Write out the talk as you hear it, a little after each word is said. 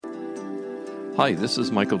Hi, this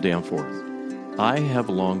is Michael Danforth. I have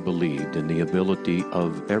long believed in the ability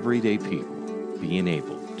of everyday people being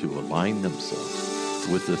able to align themselves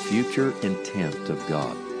with the future intent of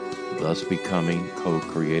God, thus becoming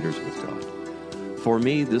co-creators with God. For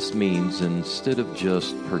me, this means instead of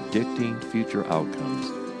just predicting future outcomes,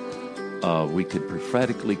 we could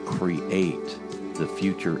prophetically create the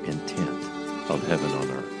future intent of heaven on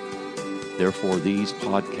earth. Therefore, these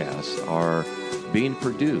podcasts are being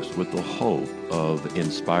produced with the hope of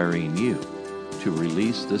inspiring you to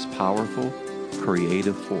release this powerful,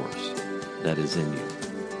 creative force that is in you.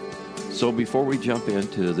 So before we jump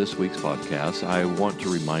into this week's podcast, I want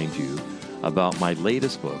to remind you about my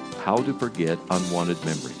latest book, How to Forget Unwanted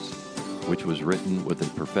Memories, which was written with a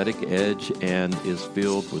prophetic edge and is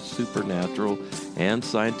filled with supernatural and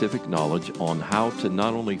scientific knowledge on how to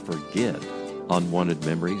not only forget unwanted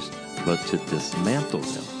memories, but to dismantle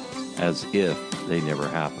them as if they never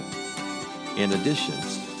happened. In addition,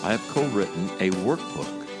 I have co-written a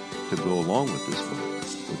workbook to go along with this book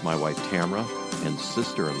with my wife Tamara and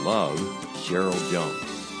sister-in-law Cheryl Jones.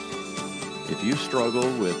 If you struggle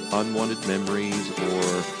with unwanted memories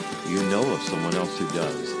or you know of someone else who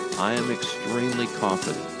does, I am extremely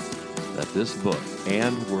confident that this book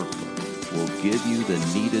and workbook will give you the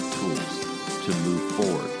needed tools to move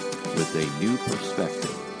forward with a new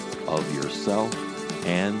perspective of yourself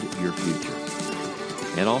and your future.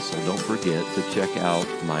 And also don't forget to check out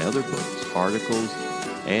my other books, articles,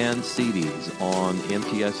 and CDs on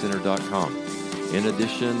mtcenter.com. In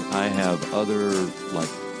addition, I have other like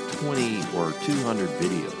 20 or 200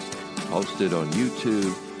 videos posted on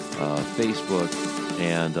YouTube, Facebook,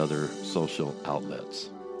 and other social outlets.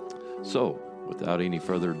 So, without any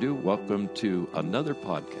further ado, welcome to another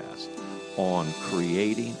podcast on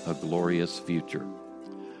creating a glorious future.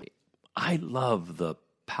 I love the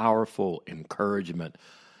powerful encouragement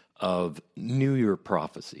of New Year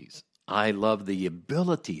prophecies. I love the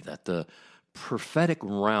ability that the prophetic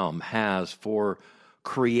realm has for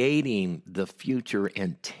creating the future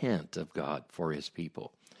intent of God for his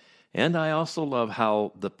people. And I also love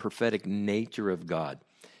how the prophetic nature of God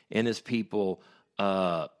and his people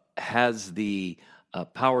has the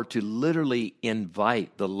power to literally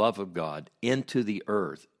invite the love of God into the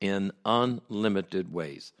earth in unlimited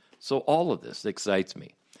ways. So all of this excites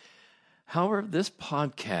me. However, this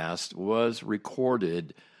podcast was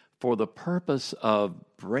recorded for the purpose of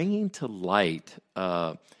bringing to light,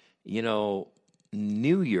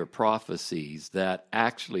 New Year prophecies that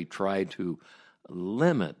actually try to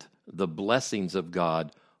limit the blessings of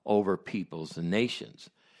God over peoples and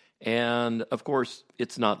nations. And, of course,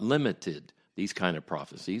 it's not limited. These kind of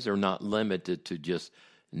prophecies are not limited to just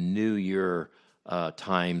New Year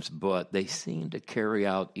times, but they seem to carry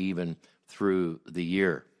out even through the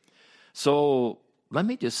year. So let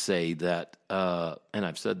me just say that, and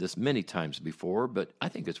I've said this many times before, but I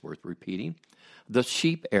think it's worth repeating, the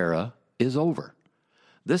sheep era is over.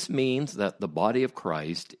 This means that the body of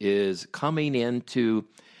Christ is coming into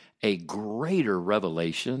a greater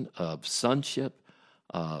revelation of sonship,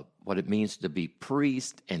 what it means to be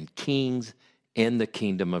priests and kings in the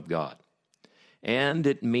kingdom of God. And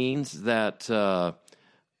it means that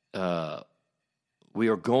we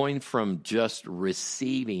are going from just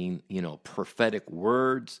receiving, prophetic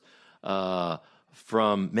words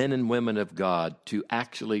from men and women of God to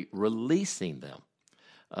actually releasing them,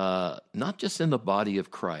 not just in the body of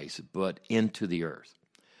Christ, but into the earth.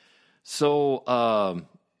 So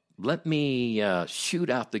let me shoot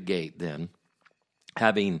out the gate then,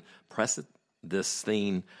 having pressed this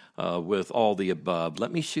thing with all the above.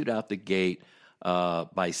 Let me shoot out the gate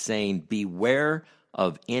by saying, beware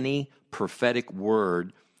of any prophetic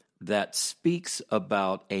word that speaks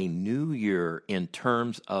about a new year in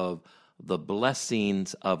terms of the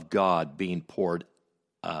blessings of God being poured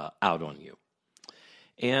out on you.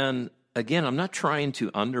 And again, I'm not trying to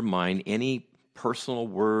undermine any personal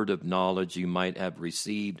word of knowledge you might have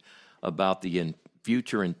received about the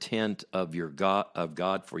future intent of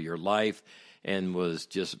God for your life, and was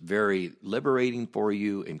just very liberating for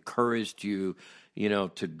you, encouraged you,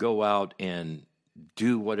 to go out and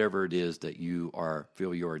do whatever it is that you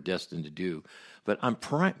feel you are destined to do. But I'm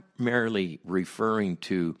primarily referring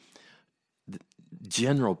to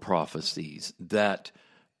general prophecies that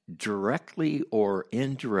directly or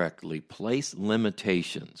indirectly place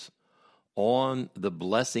limitations on the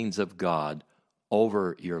blessings of God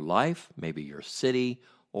over your life, maybe your city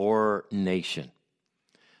or nation.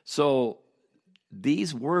 So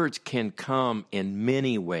these words can come in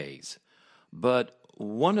many ways, but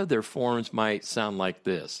one of their forms might sound like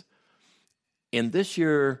this. In this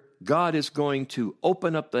year, God is going to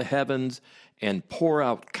open up the heavens and pour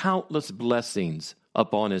out countless blessings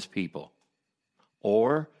upon his people.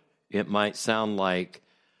 Or it might sound like,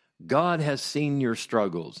 God has seen your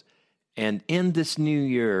struggles, and in this new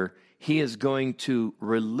year, he is going to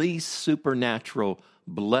release supernatural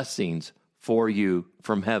blessings for you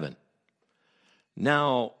from heaven.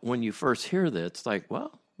 Now, when you first hear that, it's like,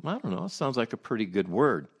 well, I don't know, it sounds like a pretty good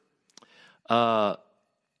word.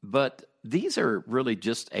 But these are really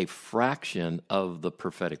just a fraction of the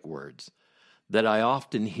prophetic words that I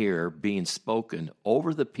often hear being spoken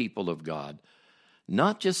over the people of God,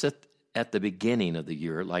 not just at the beginning of the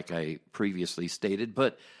year, like I previously stated,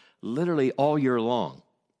 but literally all year long.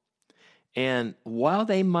 And while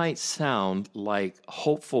they might sound like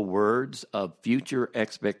hopeful words of future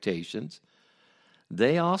expectations,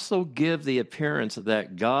 they also give the appearance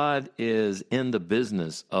that God is in the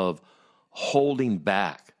business of holding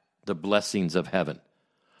back the blessings of heaven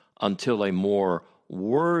until a more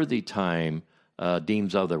worthy time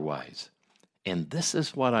deems otherwise. And this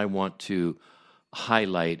is what I want to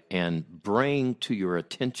highlight and bring to your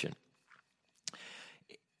attention.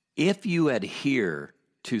 If you adhere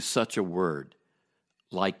to such a word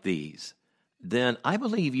like these, then I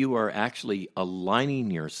believe you are actually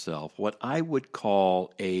aligning yourself, what I would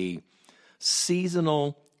call a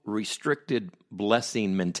seasonal restricted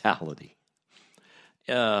blessing mentality.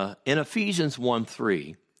 In Ephesians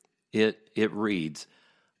 1:3, it reads,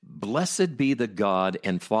 "Blessed be the God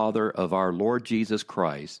and Father of our Lord Jesus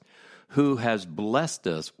Christ, who has blessed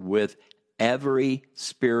us with every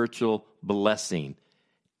spiritual blessing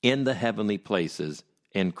in the heavenly places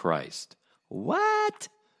in Christ." What?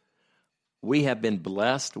 We have been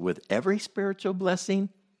blessed with every spiritual blessing?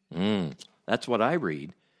 That's what I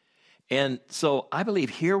read. And so I believe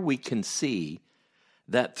here we can see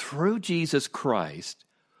that through Jesus Christ,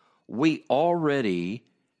 we already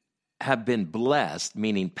have been blessed,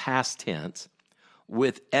 meaning past tense,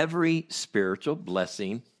 with every spiritual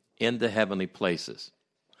blessing in the heavenly places.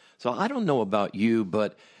 So I don't know about you,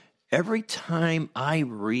 but every time I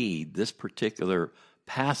read this particular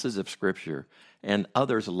passage of Scripture and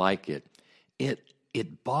others like it,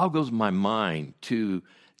 it boggles my mind to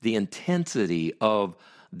the intensity of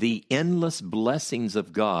the endless blessings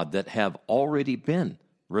of God that have already been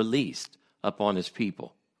released upon his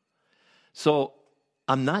people. So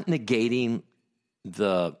I'm not negating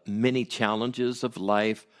the many challenges of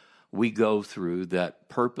life we go through that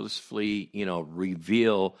purposefully,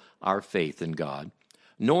 reveal our faith in God,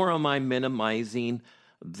 nor am I minimizing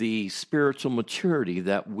the spiritual maturity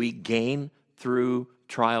that we gain through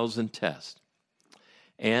trials and tests.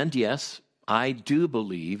 And yes, I do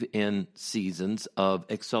believe in seasons of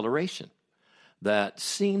acceleration that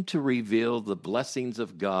seem to reveal the blessings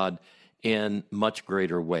of God in much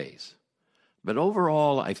greater ways. But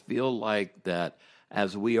overall, I feel like that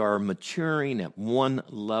as we are maturing at one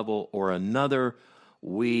level or another,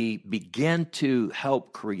 we begin to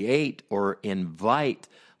help create or invite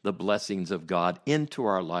the blessings of God into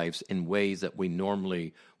our lives in ways that we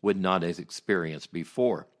normally would not have experienced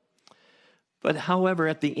before. But however,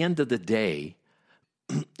 at the end of the day,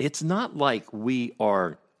 it's not like we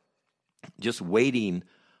are just waiting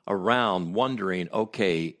around wondering,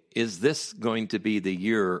 okay, is this going to be the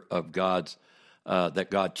year of God's,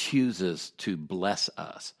 that God chooses to bless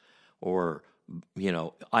us? Or,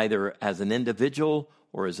 either as an individual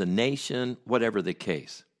or as a nation, whatever the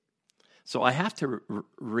case. So I have to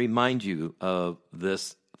remind you of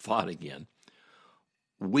this thought again.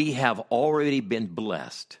 We have already been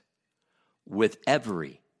blessed with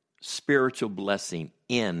every spiritual blessing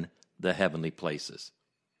in the heavenly places.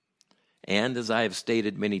 And as I have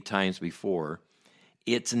stated many times before,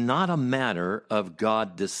 it's not a matter of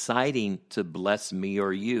God deciding to bless me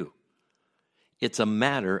or you. It's a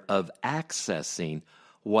matter of accessing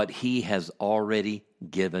what he has already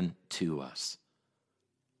given to us.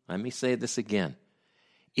 Let me say this again.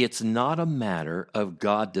 It's not a matter of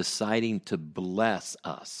God deciding to bless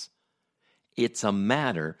us. It's a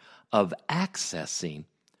matter of accessing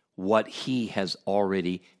what he has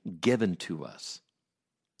already given to us.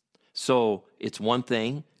 So it's one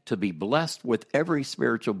thing to be blessed with every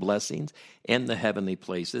spiritual blessings in the heavenly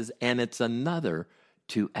places, and it's another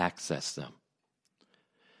to access them.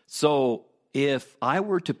 So if I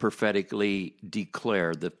were to prophetically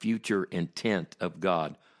declare the future intent of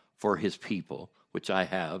God for his people, which I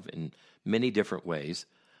have in many different ways,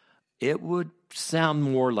 it would sound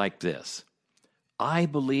more like this. I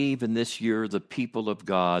believe in this year the people of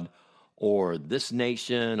God or this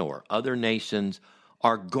nation or other nations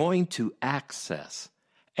are going to access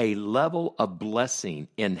a level of blessing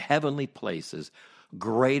in heavenly places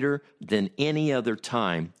greater than any other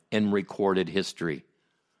time in recorded history.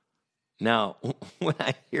 Now, when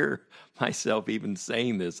I hear myself even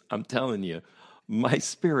saying this, I'm telling you, my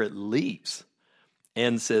spirit leaps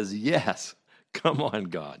and says, yes, come on,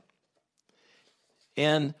 God.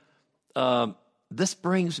 And this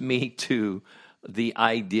brings me to the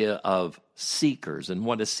idea of seekers and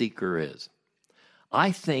what a seeker is.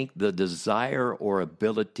 I think the desire or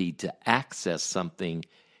ability to access something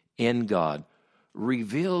in God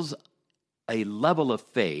reveals a level of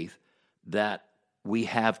faith that we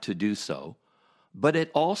have to do so, but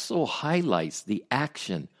it also highlights the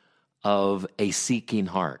action of a seeking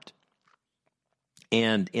heart.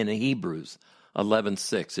 And in Hebrews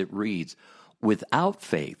 11:6, it reads, "Without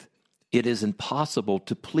faith, it is impossible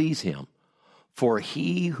to please him. For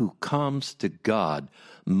he who comes to God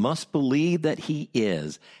must believe that he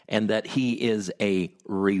is, and that he is a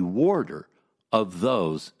rewarder of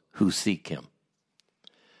those who seek him."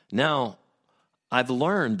 Now, I've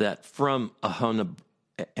learned that from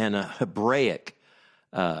a Hebraic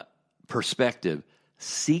perspective,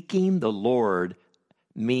 seeking the Lord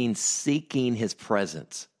means seeking his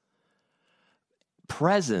presence.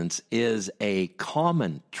 Presence is a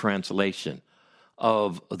common translation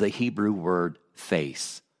of the Hebrew word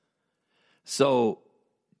face. So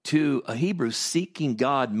to a Hebrew, seeking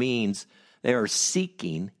God means they are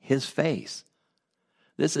seeking his face.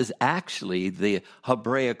 This is actually the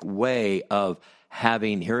Hebraic way of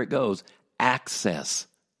having, here it goes, access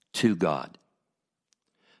to God.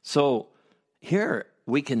 So here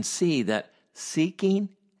we can see that seeking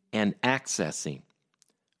and accessing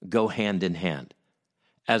go hand in hand.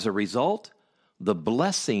 As a result, the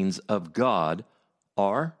blessings of God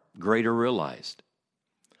are greater realized.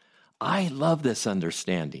 I love this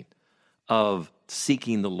understanding of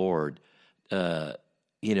seeking the Lord,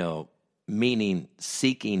 meaning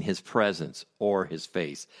seeking his presence or his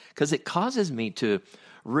face, because it causes me to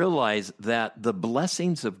realize that the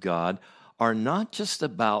blessings of God are not just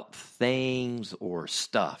about things or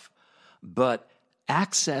stuff, but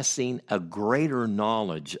accessing a greater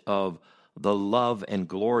knowledge of the love and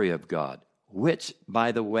glory of God, which,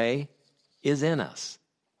 by the way, is in us.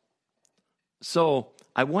 So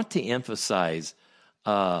I want to emphasize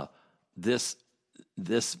this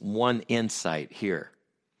one insight here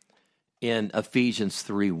in Ephesians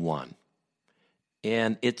 3:1.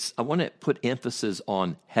 And I want to put emphasis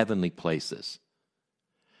on heavenly places,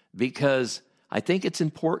 because I think it's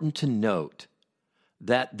important to note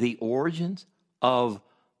that the origins of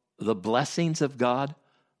the blessings of God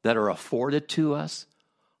that are afforded to us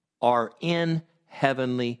are in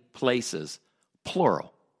heavenly places,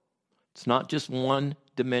 plural. It's not just one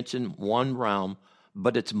dimension, one realm,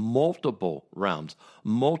 but it's multiple realms,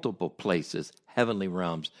 multiple places, heavenly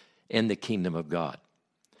realms in the kingdom of God.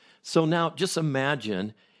 So now just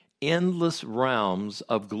imagine endless realms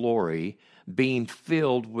of glory being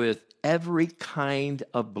filled with every kind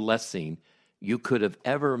of blessing you could have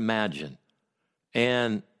ever imagined,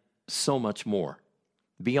 and so much more,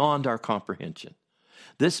 beyond our comprehension.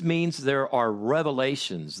 This means there are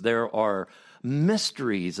revelations, there are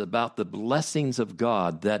mysteries about the blessings of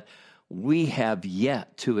God that we have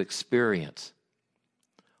yet to experience.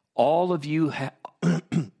 All you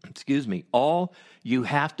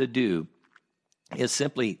have to do is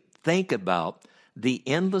simply think about the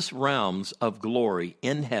endless realms of glory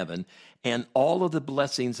in heaven and all of the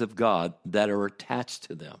blessings of God that are attached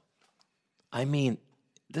to them. I mean,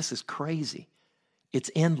 this is crazy.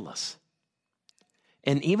 It's endless.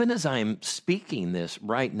 And even as I'm speaking this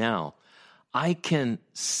right now, I can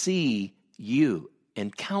see you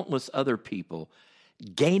and countless other people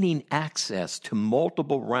gaining access to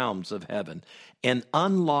multiple realms of heaven and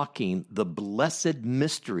unlocking the blessed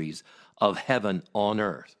mysteries of heaven on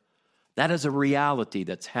earth. That is a reality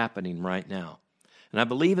that's happening right now. And I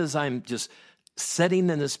believe as I'm just sitting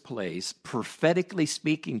in this place, prophetically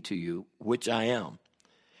speaking to you, which I am,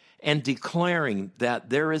 and declaring that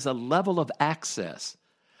there is a level of access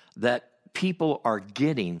that people are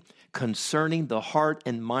getting concerning the heart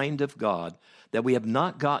and mind of God that we have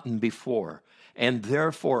not gotten before, and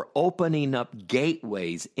therefore opening up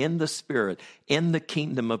gateways in the Spirit, in the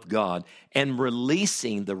kingdom of God, and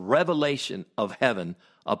releasing the revelation of heaven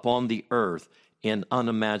upon the earth in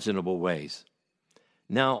unimaginable ways.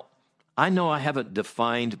 Now, I know I haven't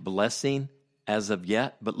defined blessing as of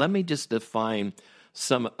yet, but let me just define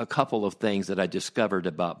a couple of things that I discovered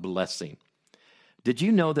about blessing. Did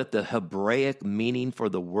you know that the Hebraic meaning for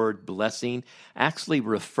the word blessing actually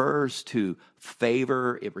refers to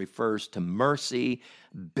favor? It refers to mercy,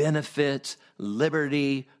 benefits,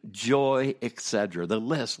 liberty, joy, etc. The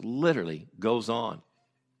list literally goes on.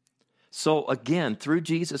 So again, through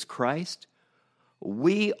Jesus Christ,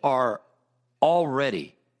 we are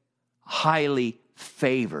already highly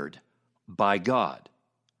favored by God.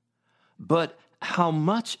 But how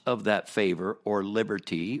much of that favor or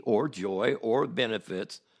liberty or joy or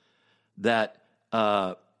benefits that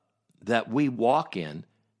we walk in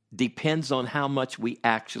depends on how much we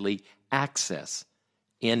actually access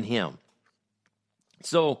in Him.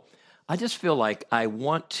 So I just feel like I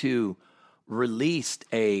want to release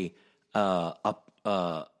another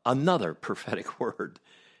prophetic word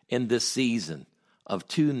in this season of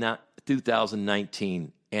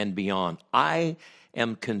 2019 and beyond. I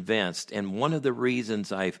am convinced, and one of the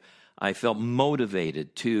reasons I felt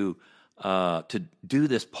motivated to do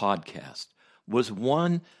this podcast was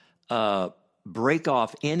one, break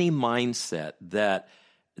off any mindset that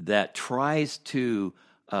tries to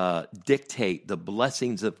dictate the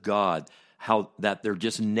blessings of God, how that they're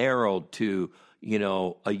just narrowed to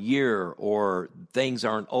a year, or things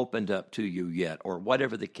aren't opened up to you yet, or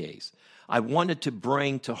whatever the case. I wanted to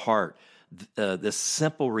bring to heart this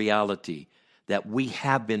simple reality that we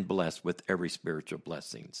have been blessed with every spiritual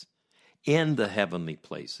blessings in the heavenly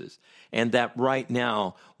places, and that right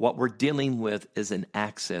now what we're dealing with is an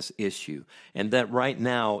access issue, and that right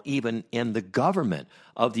now even in the government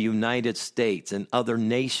of the United States and other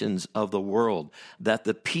nations of the world, that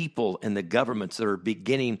the people and the governments that are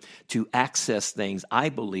beginning to access things, I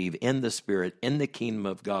believe, in the Spirit, in the kingdom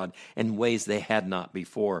of God, in ways they had not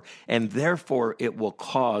before. And therefore, it will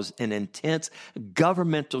cause an intense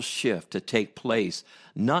governmental shift to take place,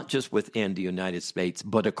 not just within the United States,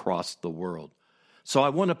 but across the world. So I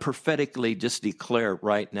want to prophetically just declare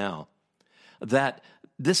right now that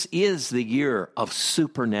this is the year of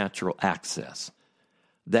supernatural access,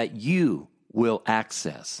 that you will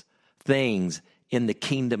access things in the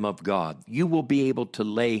kingdom of God. You will be able to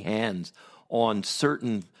lay hands on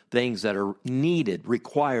certain things that are needed,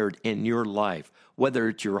 required in your life, whether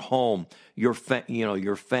it's your home, your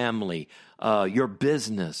family, your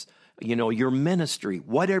business, your ministry,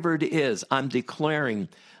 whatever it is. I'm declaring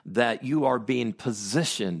that you are being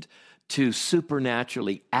positioned to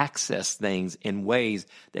supernaturally access things in ways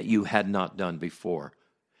that you had not done before.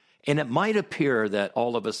 And it might appear that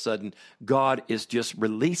all of a sudden God is just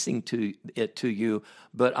releasing it to you,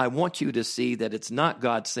 but I want you to see that it's not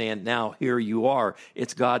God saying, now here you are.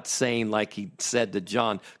 It's God saying, like He said to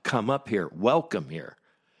John, come up here, welcome here.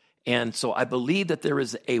 And so I believe that there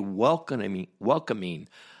is a welcoming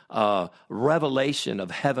revelation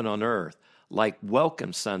of heaven on earth. Like,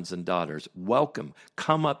 welcome, sons and daughters, welcome,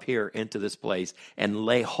 come up here into this place and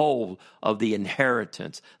lay hold of the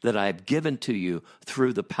inheritance that I have given to you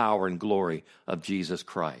through the power and glory of Jesus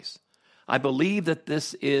Christ. I believe that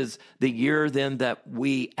this is the year then that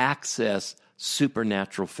we access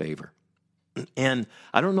supernatural favor. And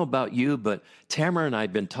I don't know about you, but Tamara and I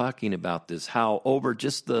have been talking about this, how over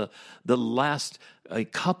just the last a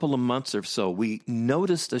couple of months or so, we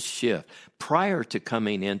noticed a shift. Prior to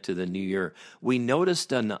coming into the new year, we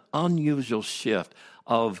noticed an unusual shift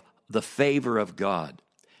of the favor of God,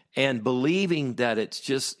 and believing that it's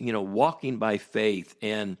just, walking by faith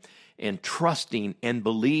and trusting and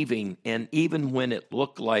believing. And even when it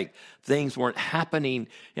looked like things weren't happening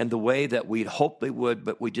in the way that we'd hoped they would,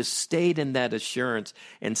 but we just stayed in that assurance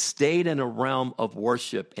and stayed in a realm of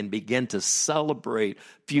worship and began to celebrate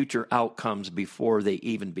future outcomes before they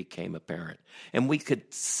even became apparent. And we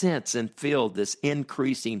could sense and feel this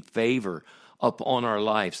increasing favor upon our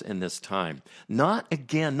lives in this time. Not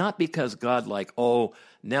because God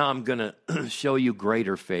now I'm going to show you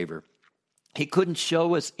greater favor. He couldn't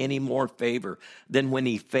show us any more favor than when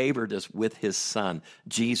He favored us with His Son,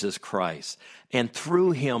 Jesus Christ, and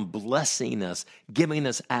through Him blessing us, giving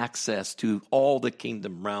us access to all the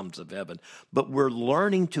kingdom realms of heaven. But we're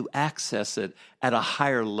learning to access it at a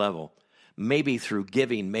higher level, maybe through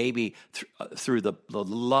giving, maybe through the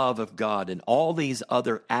love of God and all these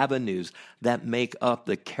other avenues that make up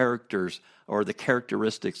the characters or the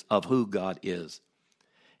characteristics of who God is.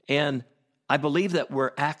 And I believe that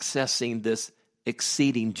we're accessing this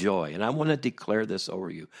exceeding joy, and I want to declare this over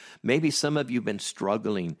you. Maybe some of you have been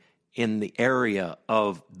struggling in the area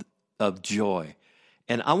of joy,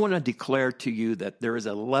 and I want to declare to you that there is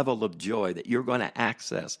a level of joy that you're going to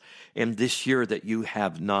access in this year that you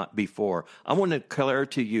have not before. I want to declare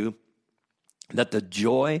to you that the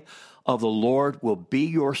joy of the Lord will be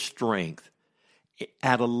your strength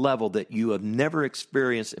at a level that you have never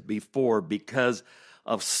experienced it before, because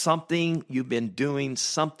of something you've been doing,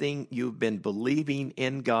 something you've been believing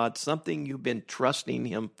in God, something you've been trusting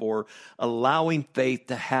Him for, allowing faith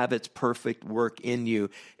to have its perfect work in you.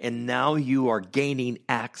 And now you are gaining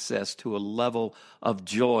access to a level of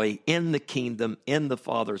joy in the kingdom, in the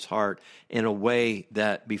Father's heart, in a way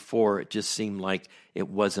that before it just seemed like it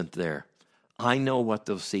wasn't there. I know what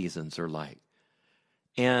those seasons are like.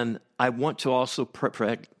 And I want to also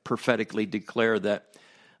prophetically declare that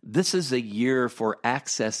this is a year for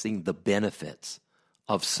accessing the benefits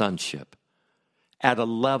of sonship at a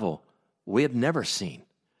level we have never seen.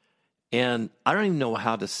 And I don't even know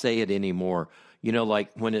how to say it anymore. You know, like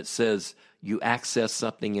when it says you access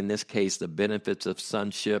something, in this case, the benefits of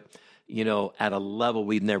sonship, you know, at a level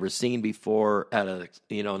we've never seen before,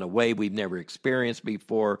 in a way we've never experienced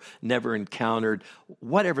before, never encountered,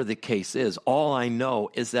 whatever the case is. All I know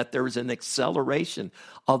is that there is an acceleration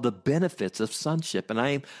of the benefits of sonship. And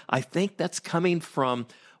I think that's coming from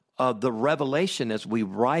the revelation as we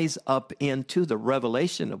rise up into the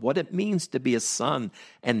revelation of what it means to be a son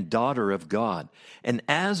and daughter of God. And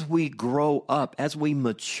as we grow up, as we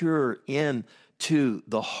mature into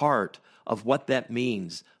the heart of what that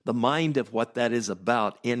means, the mind of what that is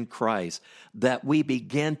about in Christ, that we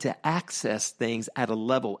begin to access things at a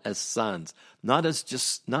level as sons, not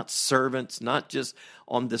servants, not just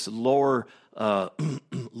on this lower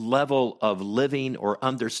level of living or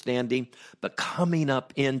understanding, but coming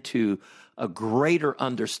up into a greater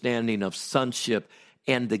understanding of sonship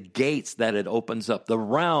and the gates that it opens up, the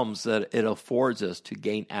realms that it affords us to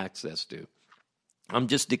gain access to. I'm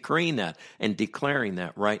just decreeing that and declaring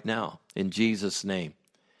that right now in Jesus' name.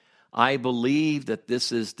 I believe that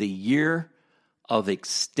this is the year of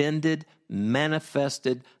extended,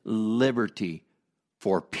 manifested liberty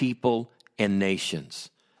for people and nations.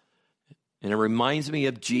 And it reminds me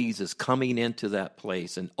of Jesus coming into that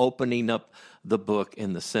place and opening up the book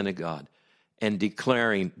in the synagogue and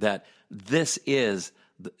declaring that this is,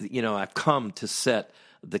 I've come to set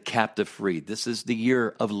the captive free. This is the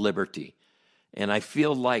year of liberty. And I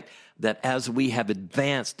feel like that as we have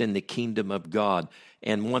advanced in the kingdom of God,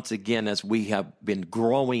 and once again, as we have been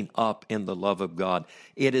growing up in the love of God,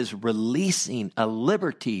 it is releasing a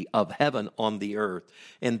liberty of heaven on the earth.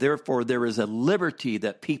 And therefore, there is a liberty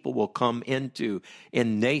that people will come into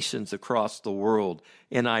in nations across the world,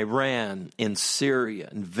 in Iran, in Syria,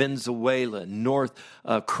 in Venezuela, North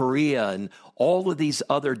Korea, and all of these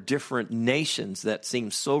other different nations that seem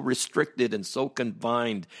so restricted and so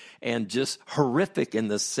confined and just horrific in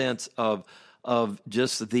the sense of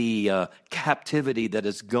just the captivity that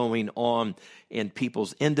is going on in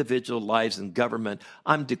people's individual lives and government.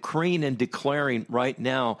 I'm decreeing and declaring right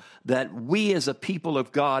now that we as a people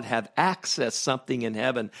of God have accessed something in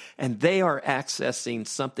heaven, and they are accessing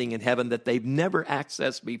something in heaven that they've never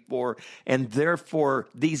accessed before, and therefore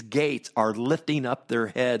these gates are lifting up their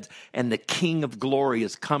heads, and the King of Glory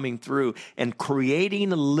is coming through and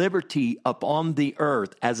creating liberty upon the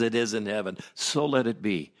earth as it is in heaven. So let it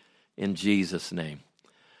be. In Jesus' name.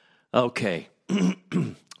 Okay.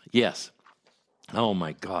 Yes. Oh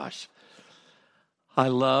my gosh. I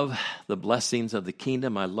love the blessings of the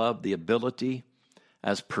kingdom. I love the ability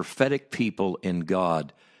as prophetic people in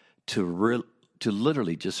God to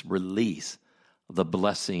literally just release the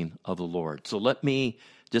blessing of the Lord. So let me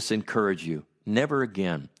just encourage you, never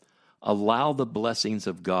again allow the blessings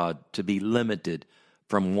of God to be limited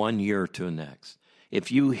from one year to the next. If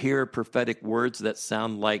you hear prophetic words that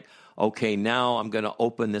sound like, okay, now I'm going to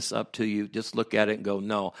open this up to you, just look at it and go,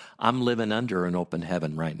 no, I'm living under an open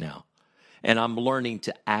heaven right now. And I'm learning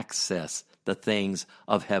to access the things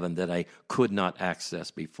of heaven that I could not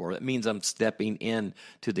access before. It means I'm stepping in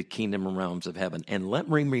to the kingdom and realms of heaven. And let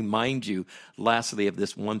me remind you, lastly, of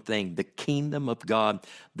this one thing. The kingdom of God,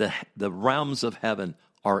 the realms of heaven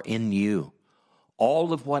are in you.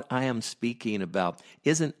 All of what I am speaking about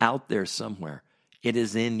isn't out there somewhere. It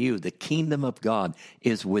is in you. The kingdom of God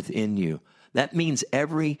is within you. That means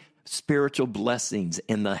every spiritual blessings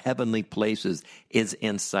in the heavenly places is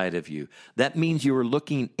inside of you. That means you are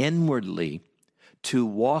looking inwardly to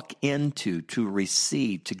walk into, to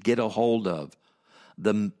receive, to get a hold of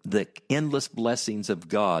the endless blessings of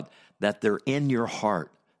God, that they're in your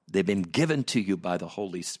heart. They've been given to you by the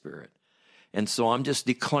Holy Spirit. And so I'm just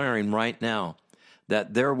declaring right now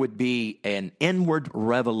that there would be an inward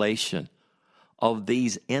revelation of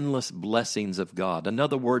these endless blessings of God.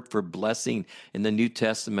 Another word for blessing in the New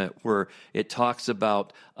Testament, where it talks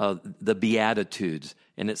about the Beatitudes,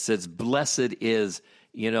 and it says, blessed is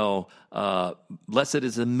the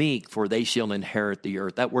meek, for they shall inherit the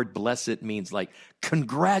earth. That word blessed means like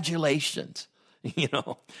congratulations.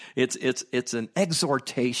 It's an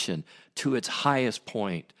exhortation to its highest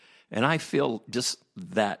point. And I feel just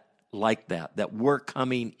that we're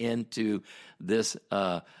coming into this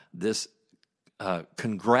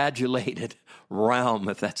congratulated realm,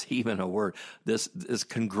 if that's even a word, this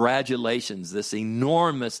congratulations, this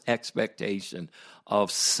enormous expectation of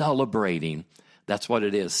celebrating. That's what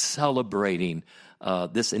it is, celebrating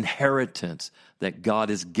this inheritance that God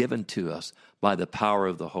has given to us by the power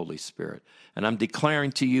of the Holy Spirit. And I'm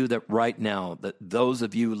declaring to you that right now, that those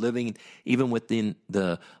of you living even within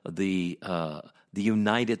the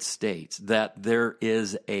United States, that there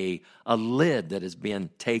is a lid that is being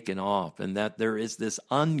taken off, and that there is this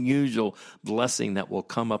unusual blessing that will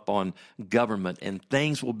come upon government, and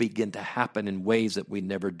things will begin to happen in ways that we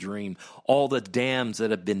never dreamed. All the dams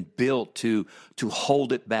that have been built to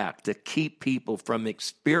hold it back, to keep people from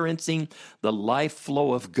experiencing the life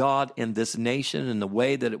flow of God in this nation in the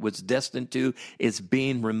way that it was destined to, is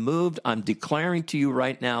being removed. I'm declaring to you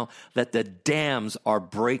right now that the dams are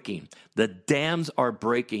breaking. The dams are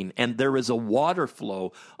breaking, and there is a water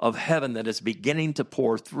flow of heaven that is beginning to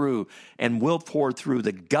pour through and will pour through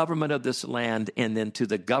the government of this land and into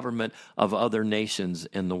the government of other nations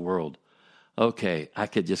in the world. Okay, I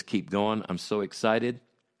could just keep going. I'm so excited,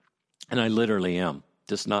 and I literally am,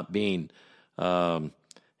 just not being, animated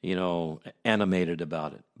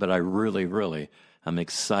about it. But I really, really am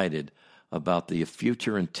excited about the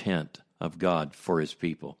future intent of God for his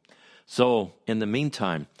people. So in the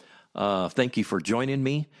meantime, thank you for joining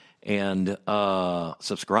me, and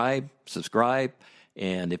subscribe.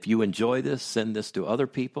 And if you enjoy this, send this to other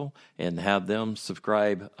people and have them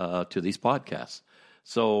subscribe to these podcasts.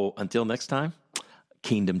 So until next time,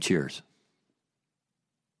 kingdom cheers.